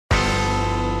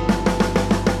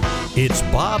It's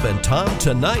Bob and Tom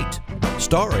Tonight,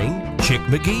 starring Chick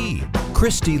McGee,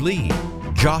 Christy Lee,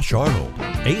 Josh Arnold,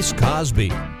 Ace Cosby,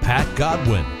 Pat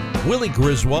Godwin, Willie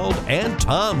Griswold, and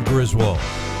Tom Griswold.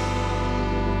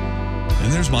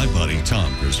 And there's my buddy,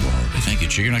 Tom Griswold. Thank you,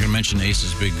 Chick. You're not going to mention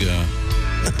Ace's big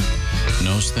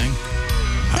nose thing?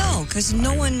 No, because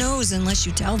no one knows unless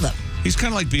you tell them. He's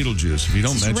kind of like Beetlejuice. If you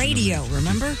don't mention radio, him,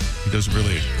 remember? He doesn't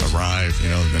really arrive,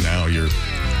 and now you're...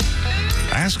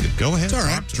 Ask it. Go ahead. It's all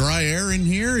right. Dry air in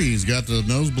here. He's got the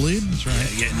nosebleed. That's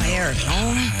right. Dry air at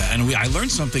home. And I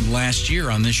learned something last year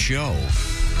on this show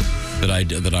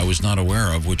that I was not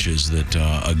aware of, which is that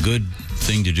a good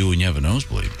thing to do when you have a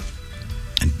nosebleed,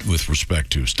 and with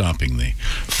respect to stopping the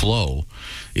flow,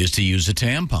 is to use a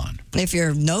tampon. If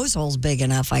your nose hole's big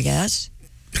enough, I guess.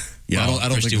 Yeah, Well, I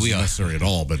don't Christy, think it's necessary at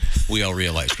all, but We all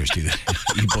realize, Christy, that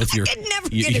both your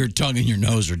tongue and your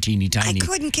nose are teeny tiny. I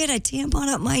couldn't get a tampon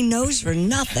up my nose for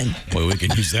nothing. Boy, we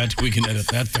can use that. We can edit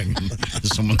that thing.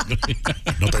 Someone.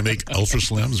 don't they make ultra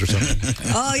slims or something?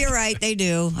 Oh, you're right. They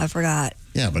do. I forgot.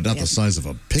 Yeah, but not the size of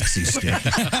a pixie stick.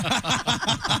 Because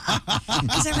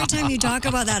every time you talk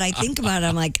about that, I think about it.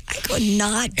 I'm like, I could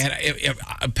not.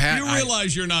 And Pat, You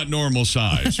realize you're not normal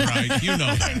size, right? You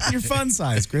know that. You're fun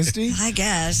size, Christy. I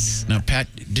guess. Now, Pat,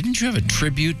 didn't you have a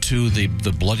tribute to the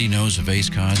bloody nose of Ace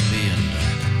Cosby? And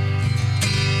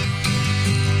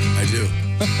I do.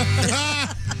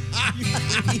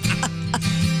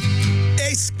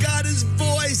 Ace got his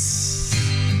voice,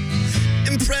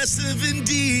 impressive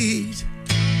indeed.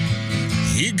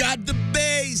 He got the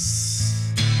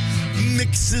bass,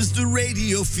 mixes the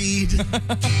radio feed.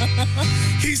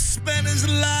 He spent his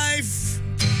life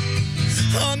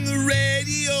on the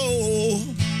radio.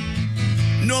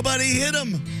 Nobody hit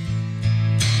him,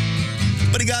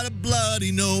 but he got a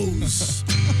bloody nose.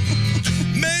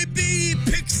 Maybe he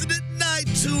picks it at night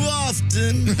too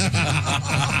often,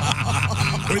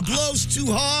 or he blows too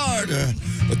hard,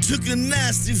 or took a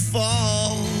nasty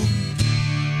fall.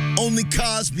 Only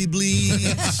Cosby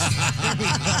bleeds.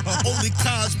 Only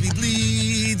Cosby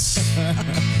bleeds.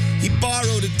 He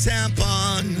borrowed a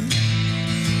tampon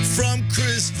from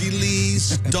Christy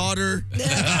Lee's daughter.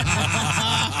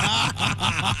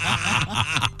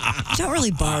 Don't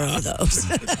really borrow those.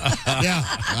 Yeah,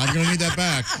 I'm going to need that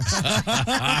back.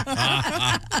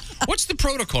 what's the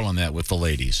protocol on that with the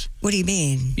ladies? What do you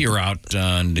mean? You're out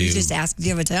and You just ask, do you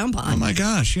have a tampon? Oh, my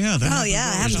gosh, yeah. Oh,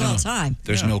 yeah, it happens all the time.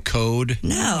 There's no code?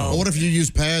 No. Well, what if you use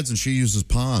pads and she uses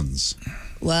ponds?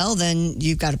 Well, then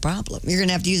you've got a problem. You're going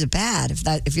to have to use a pad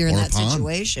if you're in Or a that pond.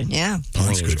 situation. Yeah.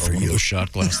 That's good for you. Those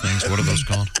shot glass things. What are those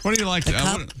called? What do you like?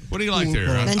 cup. What do you like there?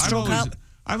 Menstrual cup.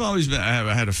 I've always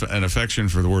had an affection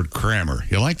for the word crammer.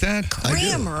 You like that?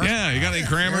 Crammer? Yeah, you got any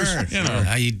crammers? Sure, You know.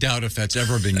 I doubt if that's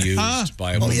ever been used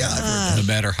by a woman, no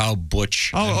matter how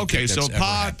butch. Oh, I don't okay, think that's so ever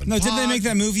pod- happened. No, didn't they make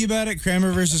that movie about it,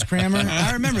 Crammer versus Crammer?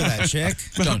 I remember that, chick.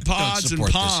 Don't Pods and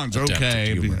support this ponds, attempt at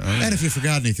okay. humor. And if you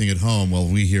forgot anything at home, well,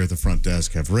 we here at the front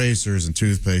desk have racers and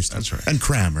toothpaste. That's right. And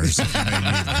crammers.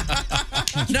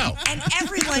 No. And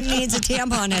everyone needs a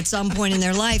tampon at some point in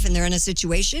their life, and they're in a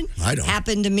situation. I don't.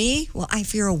 Happened to me. Well, I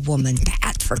fear a woman,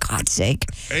 Pat, for God's sake.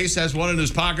 Ace has one in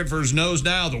his pocket for his nose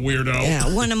now, the weirdo.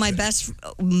 Yeah, one of my best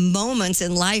moments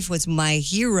in life was my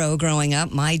hero growing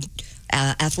up. My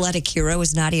athletic hero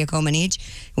was Nadia Comaneci.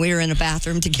 We were in a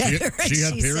bathroom together. She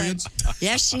had and periods? Said,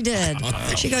 yes, she did.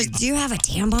 She goes, "Do you have a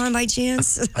tampon by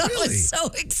chance?" I was so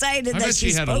excited I that bet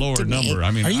she had a spoke lower to me. number.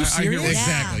 I mean, Are you I serious? hear-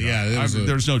 Exactly, yeah.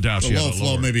 There's no doubt she a had low a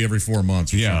flow lower. maybe every 4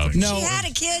 months or Yeah. something. No. She had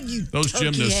a kid, you Those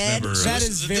turkey gymnasts head. never. That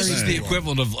is very This is the cool.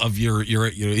 equivalent of your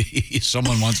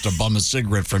someone wants to bum a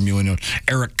cigarette from you and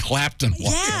Eric Clapton.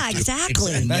 Yeah,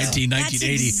 exactly. In That's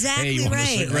 1980. exactly hey, you want a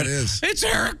right. cigarette? That is. It's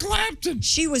Eric Clapton.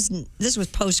 She was, this was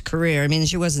post-career. I mean,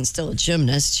 she wasn't still a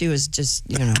gymnast. She was just,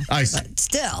 I see. but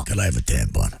still. Can I have a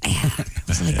tampon? Yeah. I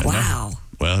was like, wow.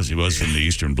 Well, she was from the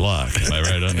Eastern Bloc. Am I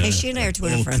right on Hey, that? she and I are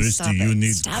Twitter friends. Christy, Stop you it.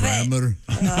 need Stop it. crammer?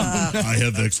 I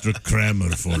have extra crammer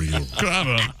for you.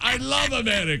 Crammer. I love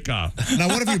America. Now,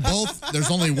 what if you both, there's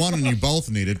only one and you both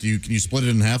need it? Can you split it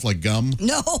in half like gum?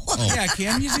 No. Yeah,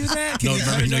 can you do that? Can No, you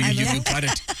remember, no, I you mean- cut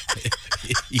it.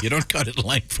 You don't cut it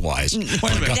lengthwise. Wait a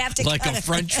minute. You'd have to Like cut a it.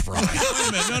 French fry. Wait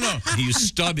a minute. No. You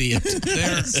stubby it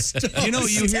there. You know,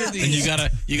 you hear And these.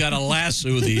 you gotta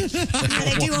lasso these.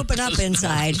 They do open up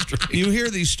inside. You hear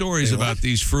these stories about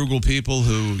these frugal people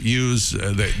who use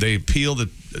they peel the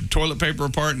toilet paper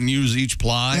apart and use each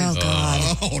ply. Oh,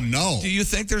 God. Oh, no. Do you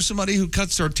think there's somebody who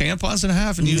cuts their tampons in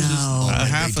half and uses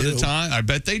half at a time? I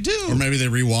bet they do. Or maybe they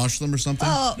rewash them or something.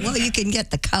 Oh, well, you can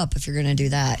get the cup if you're going to do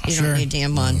that. You don't need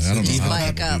tampons. I don't know Just how buy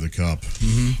a people cup. do the cup.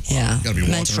 Yeah. Got to be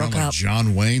walking Menstrual around cup. like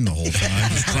John Wayne the whole time,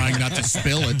 just trying not to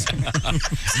spill it.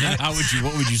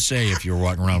 What would you say if you were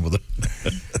walking around with it?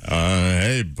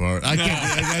 Hey, Bart. I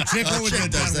can't. Chick, what would you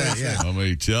do? Let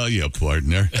me tell you,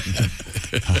 partner.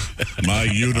 My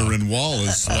uterine wall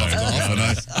is sloughed off, and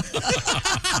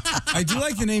I do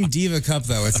like the name Diva Cup,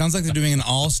 though. It sounds like they're doing an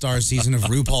all-star season of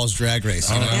RuPaul's Drag Race.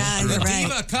 You know? Yeah, the you're right.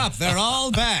 Diva Cup, they're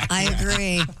all back. I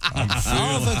agree.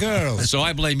 All the girls. So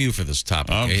I blame you for this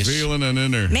topic, I'm Ace. feeling an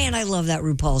inner. Man, I love that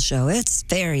RuPaul show. It's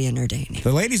very entertaining.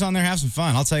 The ladies on there have some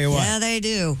fun. I'll tell you what. Yeah, they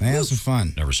do. They have some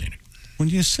fun. Never seen it. When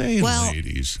you say Well-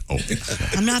 ladies,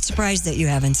 I'm not surprised that you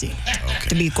haven't seen it,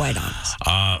 to be quite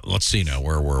honest. Let's see now.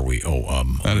 Where were we?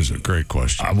 that is a great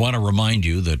question. I want to remind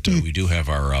you that we do have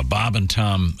our Bob and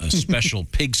Tom special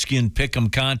pigskin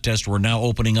pick'em contest. We're now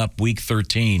opening up week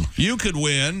 13. You could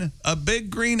win a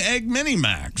big green egg mini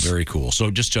max. Very cool.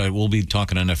 So just we'll be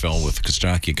talking NFL with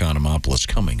Costaki Economopoulos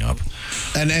coming up.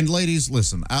 And ladies,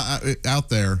 listen, out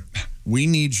there, we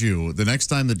need you. The next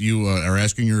time that you are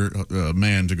asking your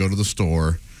man to go to the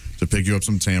store to pick you up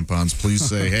some tampons, please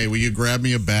say, hey, will you grab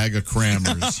me a bag of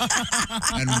Crammers?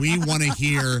 And we want to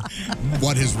hear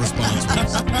what his response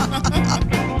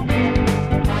was.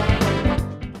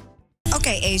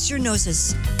 Okay, Ace, your nose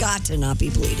has got to not be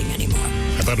bleeding anymore.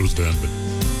 I thought it was done, but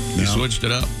you switched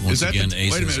it up. Once again, wait a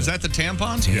Ace minute, is is that the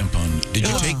tampon? Tampon. Did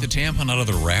you take the tampon out of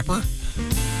the wrapper?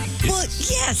 Well,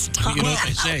 yes, Tom. You know what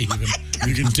they say?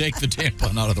 You can take the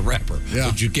tampon out of the wrapper,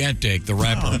 but you can't take the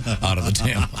wrapper out of the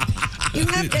tampon. You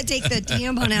have to take the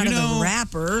tampon out of the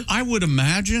wrapper. I would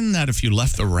imagine that if you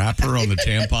left the wrapper on the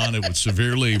tampon, it would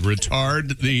severely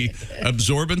retard the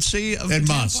absorbency of the It tampon.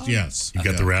 must, yes. You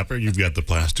got the wrapper, you've got the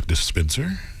plastic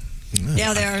dispenser.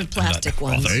 Yeah, there are plastic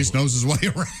ones. Ace knows his way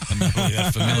around.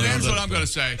 Here's what I'm going to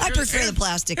say. I prefer the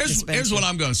plastic dispenser. Here's what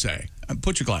I'm going to say.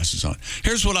 Put your glasses on.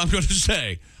 Here's what I'm going to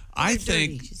say. I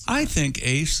think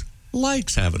Ace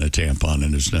likes having a tampon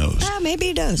in his nose. Yeah, maybe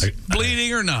he does.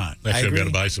 Bleeding or not. Actually, I've got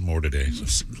to buy some more today.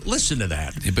 Listen to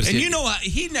that. Yeah, but and see- you know what?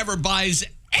 He never buys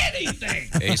anything.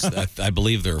 Ace, I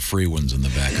believe there are free ones in the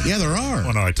back. Yeah, there are.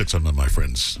 Oh, no, I took some of my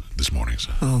friends this morning.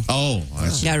 So. Oh, I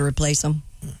see. You got to replace them.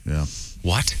 Yeah.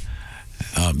 What?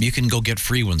 You can go get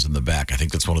free ones in the back. I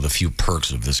think that's one of the few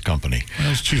perks of this company.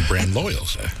 Well, she's brand loyal,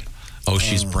 so. Oh,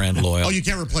 she's brand loyal. Oh, you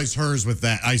can't replace hers with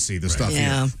that. I see the stuff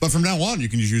Yeah. here. But from now on, you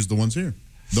can just use the ones here.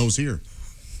 Those here.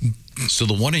 So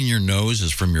the one in your nose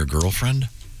is from your girlfriend?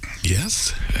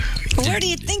 Yes. Well, where do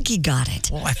you think he got it?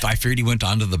 Well, I figured he went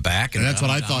onto the back. And that's what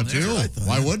I thought, too.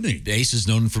 Why wouldn't he? Ace is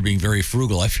known for being very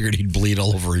frugal. I figured he'd bleed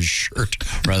all over his shirt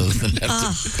rather than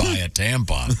have to buy a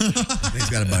tampon. He's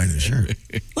got to buy a new shirt.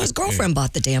 Well, his girlfriend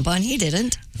bought the tampon. He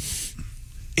didn't.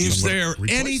 Is there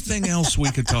anything else we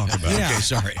could talk about? Yeah. Okay,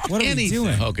 sorry. What are we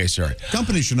doing? Okay, sorry.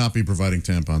 Companies should not be providing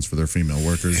tampons for their female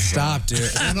workers. Stop, dude.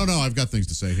 No, I've got things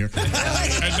to say here.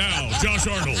 And now, Josh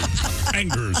Arnold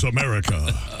angers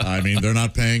America. I mean, they're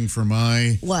not paying for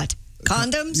my... What?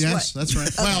 Condoms? Yes, What? that's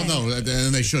right. Well, no, and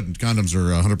they shouldn't. Condoms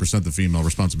are 100% the female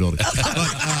responsibility. But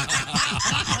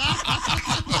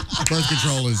birth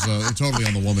control is totally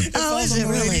on the woman. Oh, is it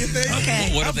really?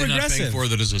 Okay. What are they not paying progressive. for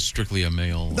that is strictly a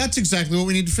male? That's exactly what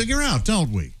we need to figure out,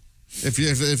 don't we?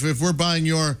 If we're buying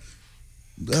your...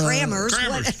 Crammers.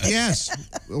 What? Yes.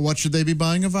 What should they be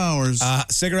buying of ours?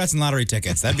 Cigarettes and lottery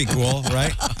tickets. That'd be cool,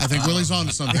 right? I think Willie's on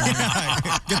to something.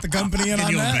 Get the company in Can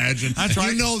on you that. imagine?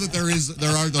 You know that there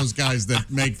are those guys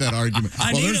that make that argument.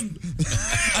 I need them.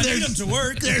 I They're- need them to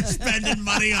work. They're spending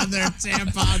money on their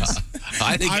tampons.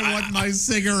 I want my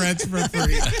cigarettes for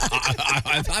free.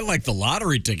 I like the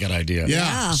lottery ticket idea.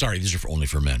 Yeah. Sorry, these are only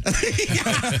for men.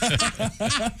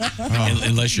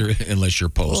 Unless you're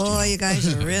post. Boy, you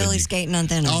guys are really skating on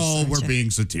thin ice. Oh, aren't we're you? being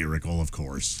satirical, of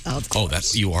course. Of Oh, course.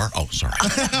 that's you are. Oh, sorry.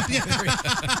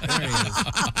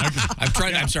 I'm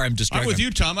trying. I'm sorry. I'm distracted. I'm with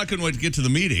you, Tom. I couldn't wait to get to the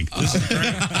meeting.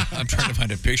 I'm trying to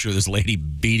find a picture of this lady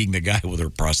beating the guy with her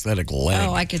prosthetic leg.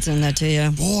 Oh, I could send that to you.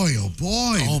 Boy, oh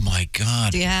boy. Oh, my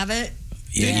God. Do you have it?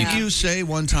 Didn't you say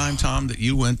one time, Tom, that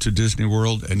you went to Disney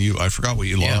World and I forgot what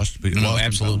you lost. But you No, lost and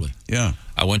absolutely. found. Yeah.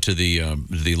 I went to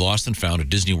the Lost and Found at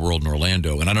Disney World in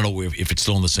Orlando, and I don't know if it's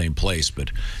still in the same place, but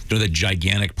you know that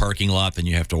gigantic parking lot, then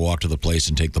you have to walk to the place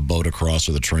and take the boat across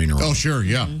or the train around. Oh, sure,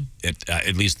 yeah.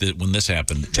 At least when this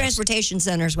happened. Transportation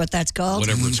Center is what that's called.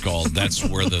 Whatever it's called, that's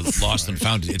where the Lost and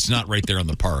Found, it's not right there in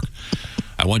the park.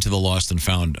 I went to the Lost and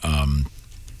Found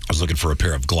was looking for a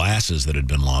pair of glasses that had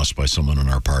been lost by someone in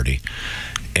our party.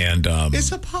 And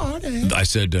it's a party. I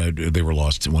said they were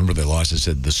lost. When were they lost? I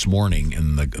said this morning,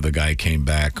 and the guy came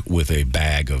back with a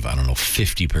bag of, I don't know,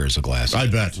 50 pairs of glasses. I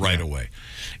bet. Right away.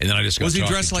 And then I just got Was he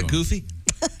dressed like Goofy?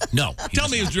 No. Tell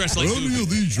me he was dressed like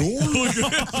Goofy.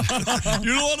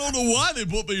 You know, I don't know why they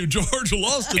put me in charge of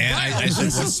lost and And I said,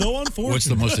 This is so unfortunate. what's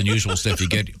the most unusual stuff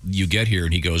you get here?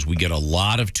 And he goes, we get a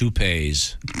lot of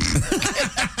toupees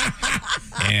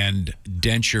and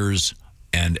dentures,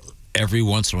 and every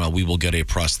once in a while we will get a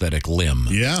prosthetic limb.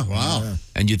 Yeah, wow.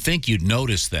 And you'd think you'd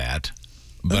notice that.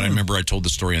 But I remember I told the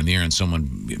story on the air, and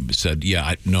someone said, yeah,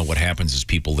 I know what happens is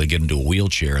people, they get into a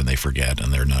wheelchair and they forget,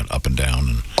 and they're not up and down.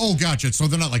 And, Oh, gotcha. So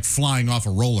they're not like flying off a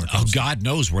roller oh, coaster. God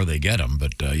knows where they get them.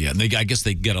 But, yeah, and I guess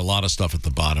they get a lot of stuff at the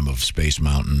bottom of Space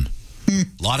Mountain. A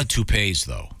lot of toupees,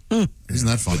 though. Isn't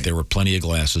that funny? But there were plenty of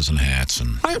glasses and hats.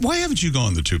 And Why haven't you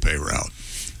gone the toupee route?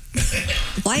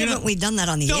 Why haven't we done that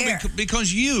on the air?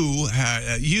 Because you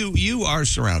are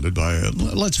surrounded by.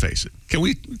 Let's face it.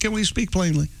 Can we speak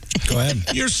plainly? Go ahead.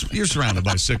 You're surrounded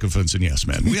by sycophants and yes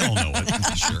men. We all know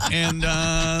it. Sure. And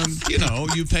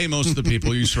you pay most of the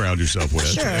people you surround yourself with.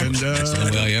 Sure. And that's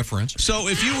the way I have friends. so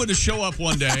if you were to show up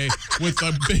one day with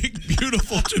a big,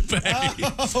 beautiful toupee,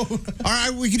 All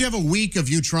right, we could have a week of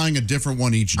you trying a different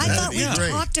one each day. I thought we Yeah.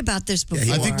 talked about this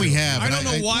before. I think we have. I and don't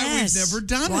know why Yes. we've never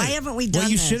done Why it. haven't we done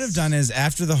What you this? should have done is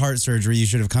after the heart surgery, you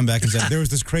should have come back and said, there was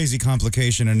this crazy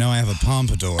complication, and now I have a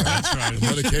pompadour. That's right.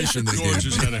 medication they George gave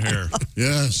has got a hair.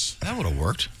 Yes. That would have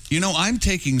worked. You know, I'm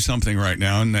taking something right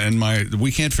now, and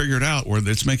we can't figure it out, where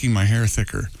it's making my hair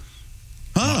thicker.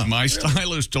 Huh. My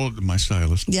stylist told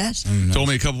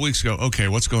me a couple weeks ago, okay,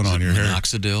 what's going on? Your hair,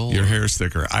 Minoxidil? your hair's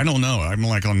thicker. I don't know. I'm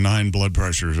like on 9 blood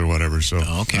pressures or whatever. So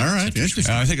Okay. All right.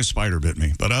 Interesting. I think a spider bit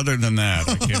me, but other than that,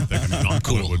 I can't think of how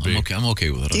cool it would be. I'm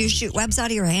okay with it. Do you shoot webs out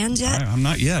of your hands yet? I'm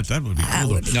not yet. That would be That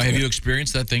cool. would be Now, have you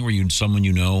experienced that thing where someone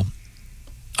you know?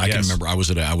 I can Yes. remember I was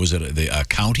at a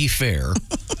county fair.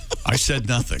 I said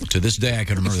nothing. To this day, I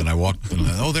can remember that I walked.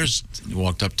 He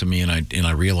walked up to me, and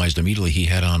I realized immediately he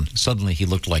had on. Suddenly, he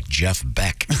looked like Jeff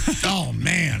Beck. Oh,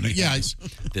 man. Yeah.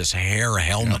 This hair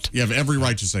helmet, You have every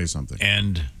right to say something.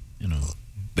 and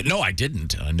but no, I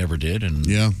didn't. I never did. And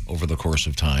Yeah. over the course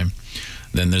of time,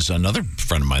 then there's another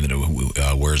friend of mine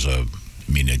that wears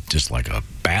just like a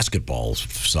basketball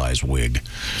size wig.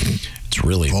 It's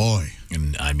really Boy.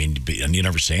 And and you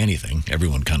never say anything.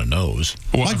 Everyone kind of knows.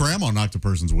 My grandma knocked a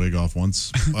person's wig off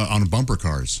once on bumper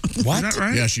cars. What? Is that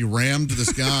right? Yeah, she rammed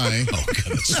this guy Oh, God,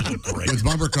 that's so great. with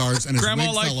bumper cars, and his Grandma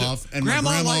wig liked fell it. off. And Grandma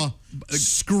my grandma liked-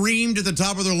 screamed at the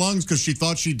top of their lungs because she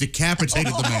thought she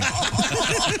decapitated the man.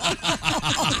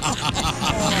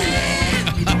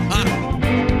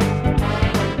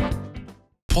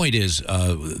 Point is,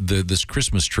 this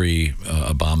Christmas tree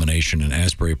abomination in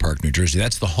Asbury Park, New Jersey,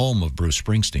 that's the home of Bruce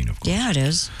Springsteen, of course. Yeah, it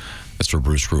is. That's where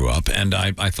Bruce grew up. And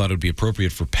I thought it would be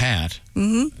appropriate for Pat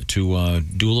to do a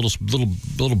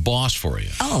little boss for you.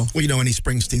 Oh, Well, any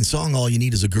Springsteen song, all you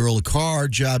need is a girl, a car,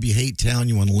 job you hate, town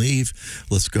you want to leave.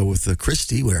 Let's go with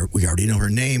Christy, where we already know her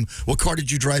name. What car did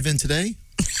you drive in today?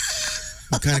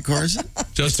 What kind of car is it?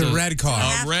 Just It's a red car.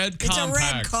 A red it's a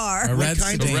compact. red car. A red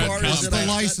kind of stain. car What's is it? the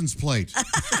license plate?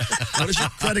 What is your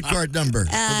credit card number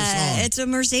for the song? It's a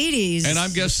Mercedes. And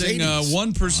I'm guessing Mercedes.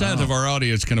 1% of our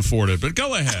audience can afford it. But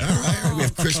go ahead. All right, we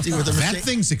have Christy with a That Mercedes.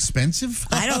 thing's expensive?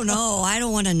 I don't know. I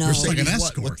don't want to know. Mercedes like an what?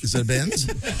 escort. What, is it a Benz?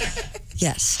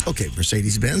 Yes. Okay,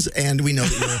 Mercedes-Benz. And we know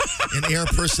that you're an air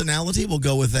personality. We'll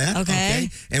go with that. Okay.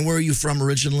 And where are you from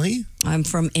originally? I'm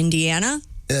from Indiana.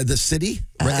 The city?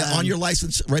 Right, on your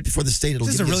license, right before the state, it'll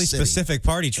This is give a you really city. specific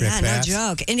party trick, Yeah, no Pat.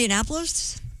 joke.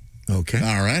 Indianapolis? Okay.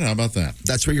 All right, how about that?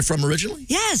 That's where you're from originally?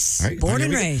 Yes. All right, Born here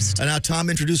and we go. raised. And now Tom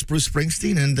introduced Bruce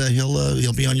Springsteen, and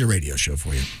he'll be on your radio show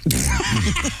for you.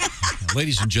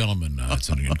 Ladies and gentlemen, it's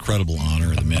an incredible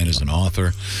honor. The man is an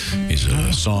author. He's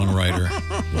a songwriter.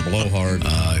 The blowhard.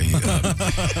 An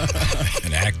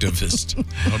activist.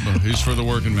 He's for the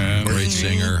working man. Great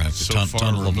singer. So far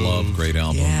Tunnel of Love. removed. Great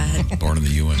album. Yeah. Born in the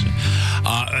USA.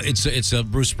 It's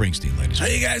Bruce Springsteen, ladies. How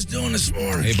you guys doing this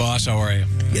morning? Hey, boss, how are you?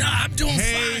 I'm doing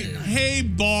Hey, fine. hey,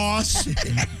 boss.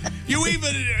 You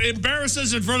even embarrass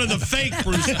us in front of the fake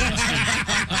Bruce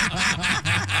Springsteen.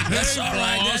 That's Hey, all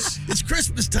right. boss. It's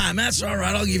Christmas time. That's all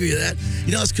right. I'll give you that.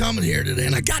 I was coming here today,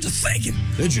 and I got to thinking.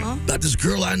 Did you? About this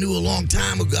girl I knew a long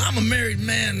time ago. I'm a married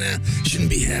man now. Shouldn't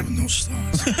be having those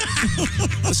thoughts.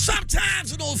 But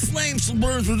sometimes an old flame still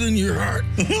burns within your heart.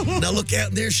 Now look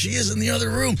out, there she is in the other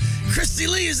room. Christy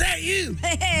Lee, is that you?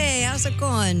 Hey, how's it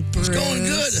going, Bruce? It's going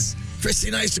good. Christy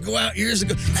and I used to go out years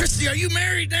ago. Christy, are you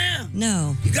married now?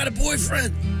 No. You got a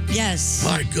boyfriend? Yes.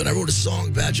 All right, good. I wrote a song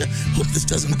about you. Hope this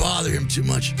doesn't bother him too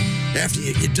much. After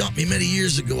you dumped me many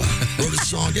years ago, I wrote a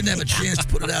song. Didn't have a chance to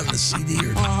put it out on a CD.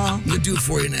 I'm going to do it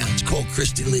for you now. It's called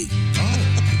Christy Lee.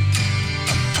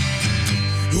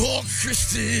 Oh,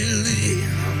 Christy Lee.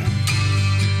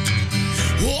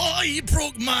 Oh, you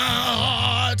broke my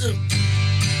heart.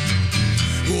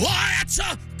 Oh, that's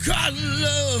a God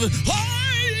love. Oh,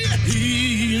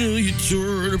 you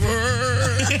tore it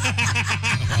apart.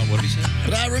 What did he say?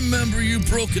 But I remember your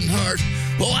broken heart.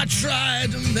 Oh, I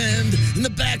tried to mend in the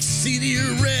back seat of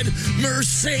your red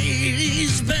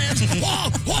Mercedes-Benz.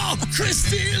 Oh,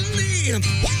 Christy Lee.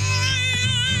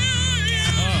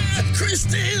 Oh,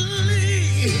 Christy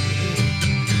Lee.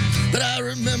 But I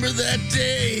remember that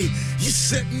day you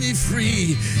set me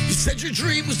free. You said your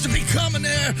dream was to become an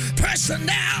air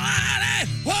personality.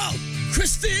 Whoa,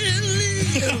 Christy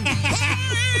Lee.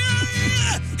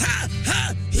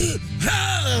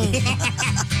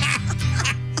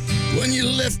 When you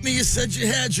left me, you said you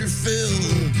had your fill.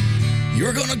 You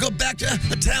were going to go back to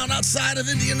a town outside of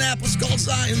Indianapolis called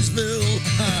Zionsville.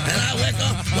 And I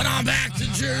went on back to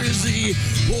Jersey.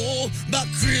 Oh, about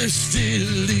Christy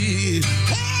Lee.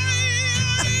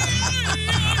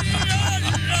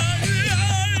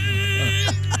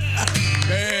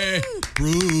 Hey,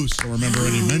 Bruce. Don't remember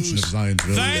any mention of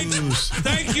Zionsville.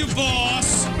 Thank you,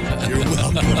 boss. You're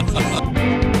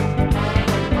welcome.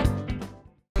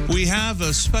 We have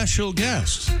a special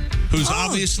guest who's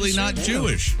obviously not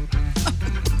Jewish.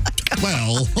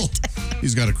 Well,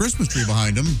 he's got a Christmas tree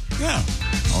behind him. Yeah.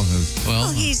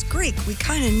 Well, he's Greek. We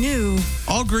kind of knew.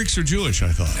 All Greeks are Jewish, I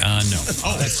thought. No.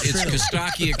 It's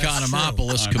Costaki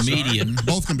Economopoulos, comedian.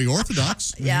 Both can be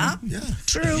Orthodox. Yeah.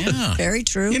 True. Yeah. Very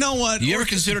true. You know what? You ever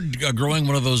considered growing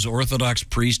one of those Orthodox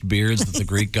priest beards that the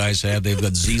Greek guys have? They've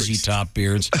got ZZ Top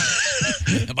beards.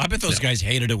 I bet those guys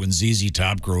hated it when ZZ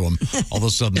Top grew them. All of a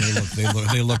sudden,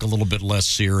 they look a little bit less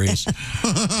serious.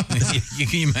 You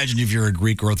can imagine if you're a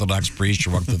Greek Orthodox priest,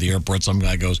 you walk through the airport, some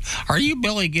guy goes, "Are you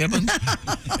Billy Gibbons?"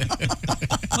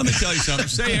 Let me tell you something.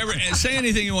 Say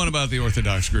anything you want about the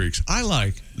Orthodox Greeks. I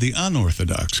like the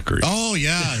unorthodox Greeks. Oh,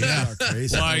 yeah.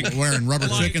 Like wearing rubber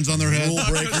chickens on their head. Rule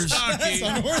breakers. That's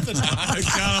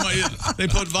unorthodox. They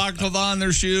put baklava on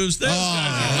their shoes.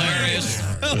 Hilarious.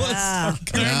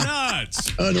 They're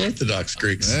nuts. Unorthodox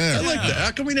Greeks. Yeah. I like that.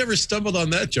 How come we never stumbled on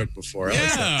that joke before? I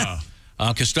like that. Yeah.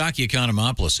 Costaki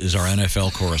Economopoulos is our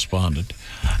NFL correspondent.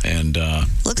 And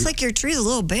Looks like your tree's a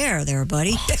little bare there,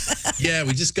 buddy. Yeah,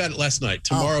 we just got it last night.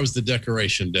 Tomorrow's the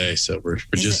decoration day, so we're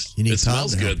just. You need It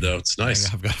smells Tom to good though. It's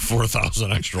nice. I've got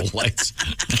 4,000 extra lights.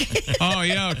 Oh,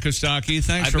 yeah, Kostaki.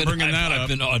 Thanks for bringing that up. I've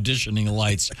been auditioning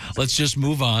lights. Let's just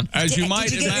move on. As you might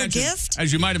Did you get your imagine, gift?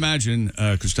 As you might imagine,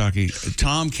 Kostaki,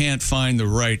 Tom can't find the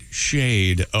right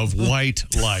shade of white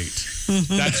light.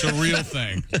 That's a real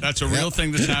thing. That's a real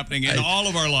thing that's happening in all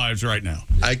of our lives right now.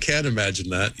 I can't imagine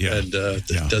that, Yeah. and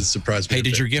it does surprise me. Hey, a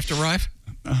did bit. your gift arrive?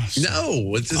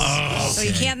 No. It's just, So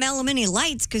you can't mail them any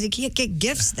lights because you can't get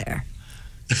gifts there.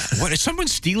 What, is someone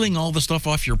stealing all the stuff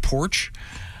off your porch?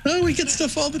 No, we get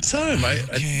stuff all the time. I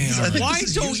think Why this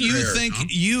is don't user you error, think Tom.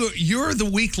 you're the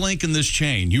weak link in this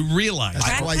chain? You realize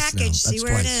Track twice now. package, see That's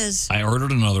where it twice. is. I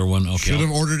ordered another one. Okay. Should have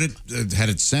ordered it, had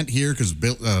it sent here because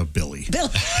Billy.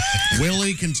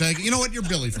 Willie can take it. You know what? You're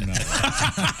Billy from now on.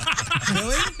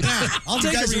 Really? Yeah. I'll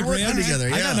take guys a are working rebrand. together,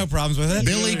 I yeah. got no problems with it.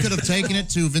 Billy could have taken it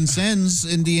to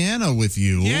Vincennes, Indiana with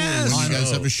you. Yes. When you guys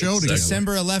have a show together.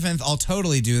 December 11th, I'll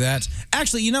totally do that.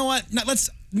 Actually, you know what? No, let's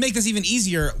make this even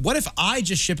easier. What if I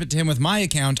just ship it to him with my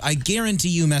account? I guarantee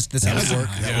you messed this up.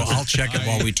 Yeah, well, I'll check it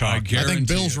while we talk. I think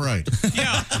Bill's right.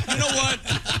 Yeah, you know what?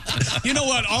 You know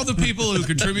what? All the people who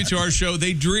contribute to our show,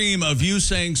 they dream of you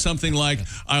saying something like,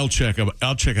 "I'll check it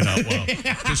out." While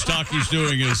Kostaki's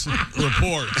doing his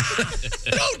report.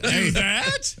 Don't do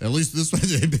that. At least this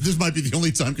might be the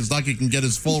only time Costaki can get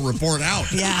his full report out.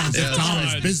 Yeah. If Tom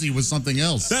is busy with something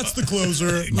else. That's the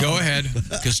closer. Go ahead.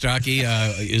 Kostaki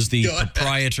is the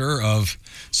proprietor of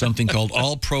something called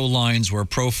All Pro Lines, where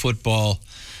pro football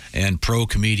and pro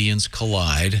comedians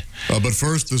collide. But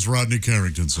first, this Rodney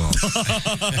Carrington song.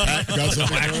 Got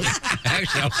something for us?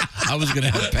 Actually, I was going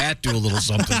to have Pat do a little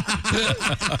something.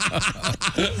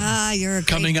 You're a great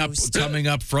Coming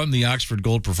up from the Oxford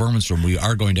Gold Performance Room, we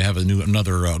are going to have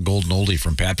another golden oldie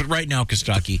from Pat. But right now,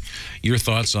 Kostaki, your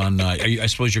thoughts on? I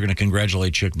suppose you're going to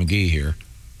congratulate Chick McGee here.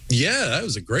 Yeah, that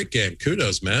was a great game.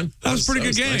 Kudos, man. That was a pretty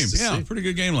good game. nice to see. Pretty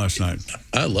good game last night.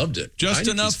 I loved it. Just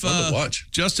enough fun to watch.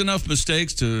 Just enough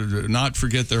mistakes to not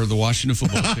forget they're the Washington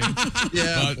football team.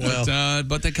 Yeah,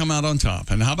 but they come out on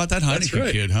top. And how about that That's Heineken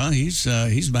right. kid, huh?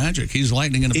 He's magic. He's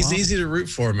lightning in a He's bottle. easy to root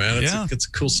for, man. It's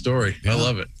a cool story. I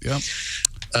love it. Yep.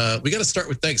 We got to start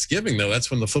with Thanksgiving, though.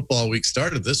 That's when the football week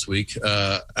started this week.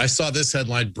 I saw this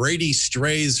headline: Brady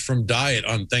strays from diet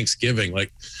on Thanksgiving.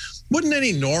 Like, wouldn't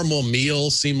any normal meal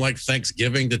seem like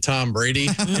Thanksgiving to Tom Brady?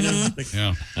 You know,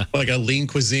 like a lean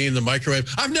cuisine in the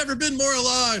microwave. I've never been more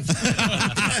alive.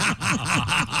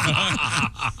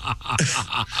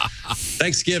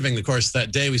 Thanksgiving, of course,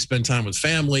 that day we spend time with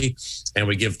family and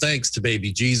we give thanks to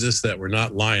baby Jesus that we're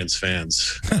not Lions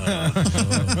fans.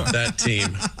 That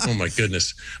team. Oh, my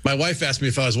goodness. My wife asked me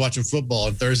if I was watching football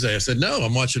on Thursday. I said, no,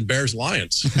 I'm watching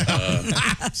Bears-Lions.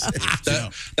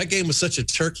 That game was such a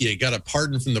turkey. It got a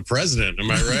pardon from the president. Am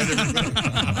I right, everybody?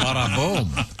 Bada boom.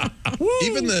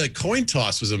 Even the coin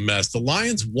toss was a mess. The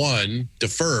Lions won,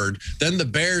 deferred. Then the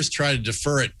Bears tried to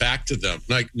defer it back to them.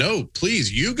 Like, no,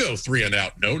 please, you go 3 and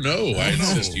out. No, I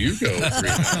insist you go 3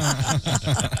 and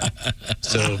out.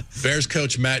 So Bears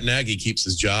coach Matt Nagy keeps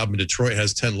his job, and Detroit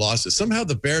has 10 losses. Somehow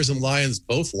the Bears and Lions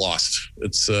both lost.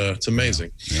 It's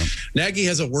amazing. Yeah. Nagy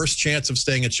has a worse chance of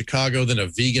staying in Chicago than a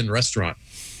vegan restaurant.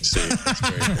 See, that's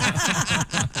great.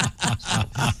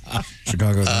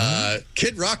 Chicago.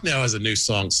 Kid Rock now has a new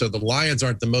song, so the Lions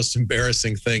aren't the most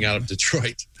embarrassing thing out of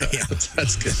Detroit.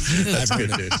 That's good. That's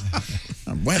good news.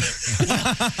 I'm wet.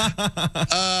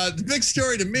 The big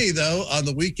story to me, though, on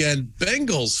the weekend: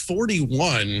 Bengals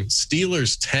 41,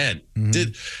 Steelers 10. Mm-hmm.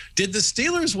 Did the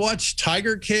Steelers watch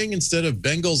Tiger King instead of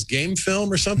Bengals game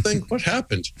film or something? What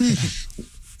happened?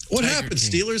 What happened,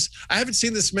 Steelers? I haven't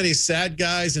seen this many sad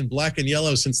guys in black and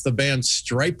yellow since the band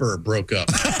Stryper broke up.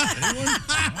 Anyone?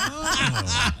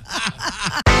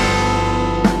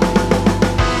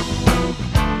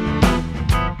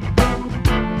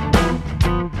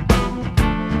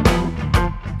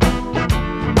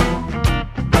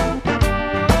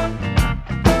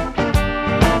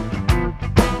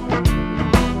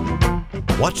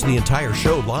 Watch the entire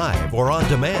show live or on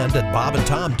demand at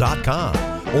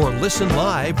bobandtom.com or listen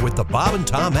live with the Bob and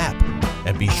Tom app.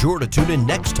 And be sure to tune in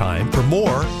next time for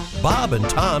more Bob and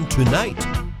Tom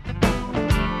Tonight.